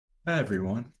Hi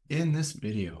everyone, in this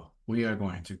video we are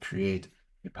going to create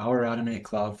a Power Automate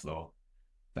Cloud Flow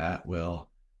that will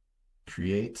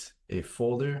create a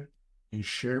folder in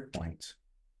SharePoint.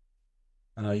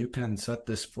 You can set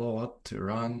this flow up to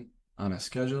run on a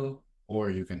schedule,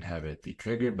 or you can have it be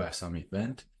triggered by some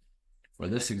event. For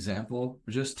this example,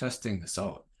 we're just testing this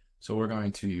out, so we're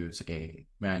going to use a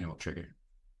manual trigger.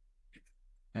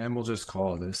 And we'll just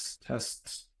call this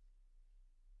test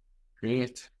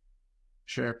create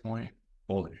SharePoint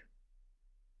folder.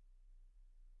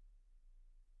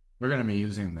 We're going to be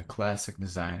using the classic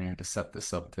designer to set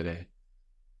this up today.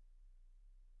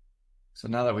 So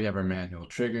now that we have our manual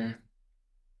trigger,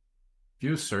 if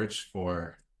you search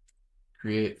for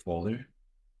create folder,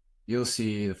 you'll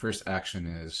see the first action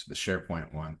is the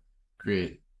SharePoint one,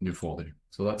 create new folder.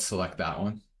 So let's select that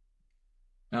one.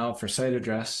 Now for site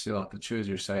address, you'll have to choose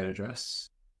your site address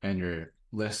and your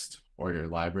list or your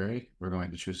library. We're going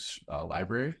to choose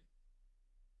library.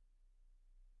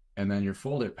 And then your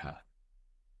folder path.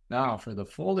 Now for the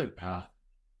folder path,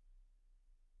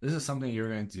 this is something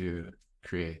you're going to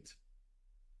create.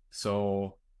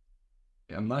 So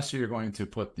unless you're going to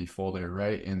put the folder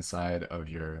right inside of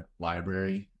your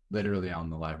library, literally on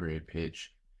the library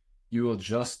page, you will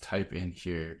just type in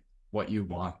here what you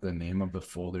want the name of the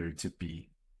folder to be.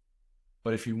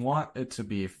 But if you want it to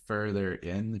be further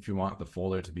in, if you want the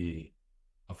folder to be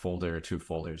a folder or two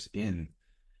folders in,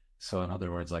 so in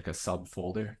other words, like a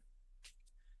subfolder,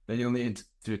 then you'll need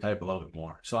to type a little bit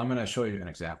more. So I'm going to show you an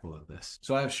example of this.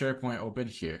 So I have SharePoint open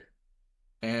here,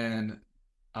 and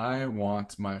I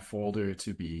want my folder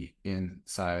to be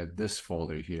inside this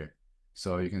folder here.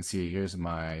 So you can see here's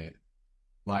my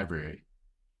library,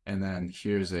 and then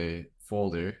here's a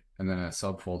folder, and then a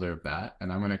subfolder of that.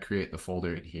 And I'm going to create the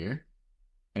folder in here.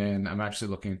 And I'm actually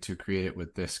looking to create it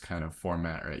with this kind of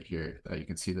format right here that you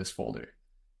can see this folder.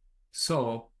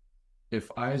 So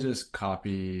if I just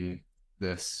copy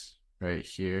this right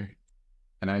here,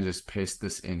 and I just paste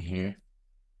this in here,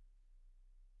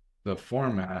 the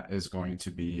format is going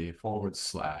to be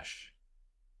 /.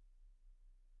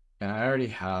 And I already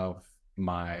have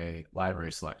my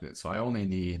library selected, so I only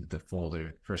need the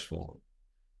folder, first folder.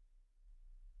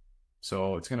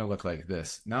 So it's going to look like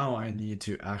this. Now I need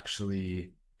to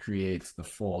actually create the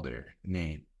folder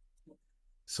name.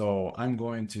 So I'm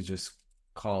going to just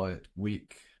call it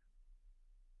week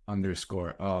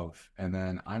 _of, and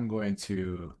then I'm going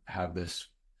to have this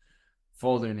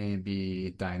folder name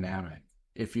be dynamic.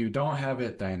 If you don't have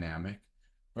it dynamic,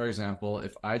 for example,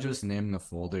 if I just name the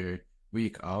folder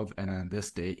week of and on this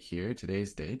date here,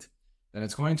 today's date, then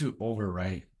it's going to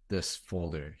overwrite this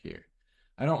folder here.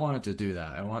 I don't want it to do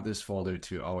that. I want this folder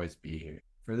to always be here.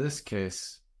 For this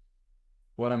case,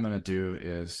 what I'm going to do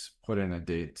is put in a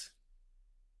date.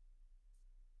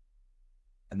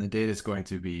 And the date is going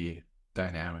to be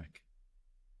dynamic.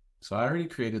 So I already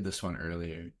created this one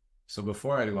earlier. So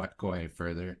before I go any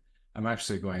further, I'm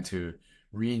actually going to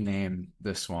rename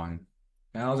this one,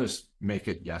 and I'll just make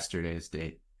it yesterday's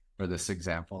date for this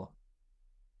example.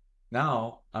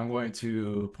 Now I'm going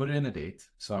to put in a date.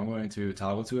 So I'm going to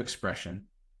toggle to expression,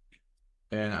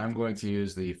 and I'm going to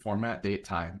use the format date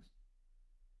time,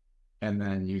 and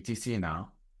then UTC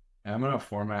now. And I'm going to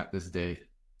format this date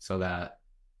so that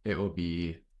it will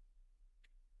be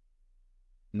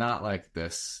not like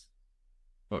this,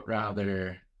 but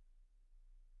rather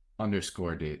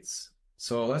underscore dates.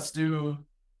 So let's do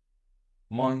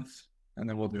month, and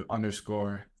then we'll do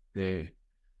underscore day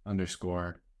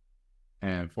underscore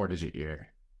and 4-digit year.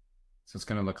 So it's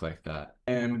going to look like that.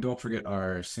 And don't forget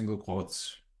our single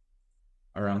quotes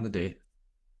around the date.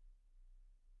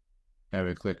 And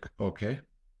we click OK.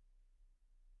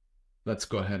 Let's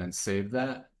go ahead and save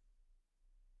that.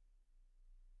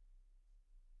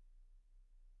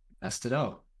 Test it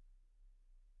out.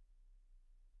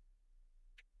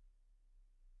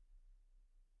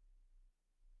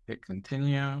 Hit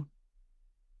continue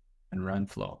and run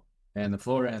flow. And the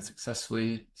flow ran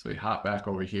successfully. So we hop back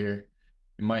over here.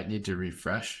 You might need to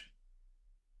refresh.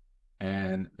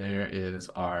 And there is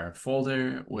our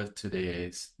folder with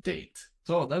today's date.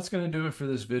 So that's going to do it for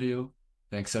this video.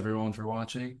 Thanks everyone for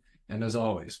watching. And as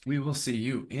always, we will see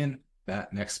you in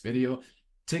that next video.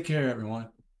 Take care, everyone.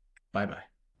 Bye-bye.